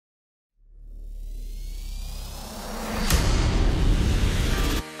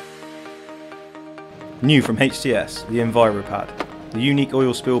New from HTS, the EnviroPad, the unique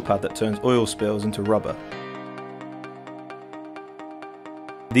oil spill pad that turns oil spills into rubber.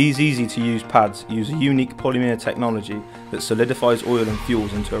 These easy to use pads use a unique polymer technology that solidifies oil and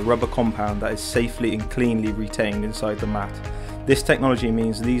fuels into a rubber compound that is safely and cleanly retained inside the mat. This technology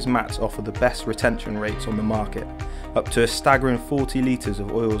means these mats offer the best retention rates on the market, up to a staggering 40 litres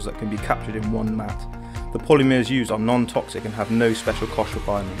of oils that can be captured in one mat. The polymers used are non-toxic and have no special cost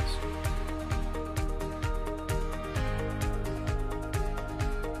requirements.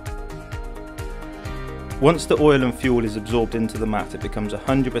 Once the oil and fuel is absorbed into the mat, it becomes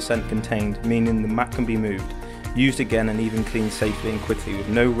 100% contained, meaning the mat can be moved, used again and even cleaned safely and quickly with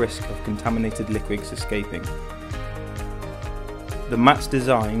no risk of contaminated liquids escaping. The mat's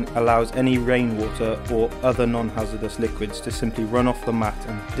design allows any rainwater or other non-hazardous liquids to simply run off the mat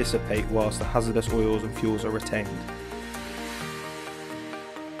and dissipate whilst the hazardous oils and fuels are retained.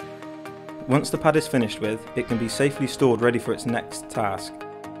 Once the pad is finished with, it can be safely stored ready for its next task.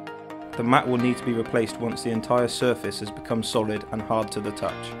 The mat will need to be replaced once the entire surface has become solid and hard to the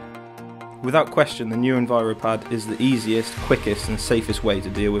touch. Without question, the new EnviroPad is the easiest, quickest and safest way to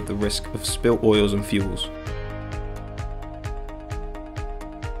deal with the risk of spilt oils and fuels.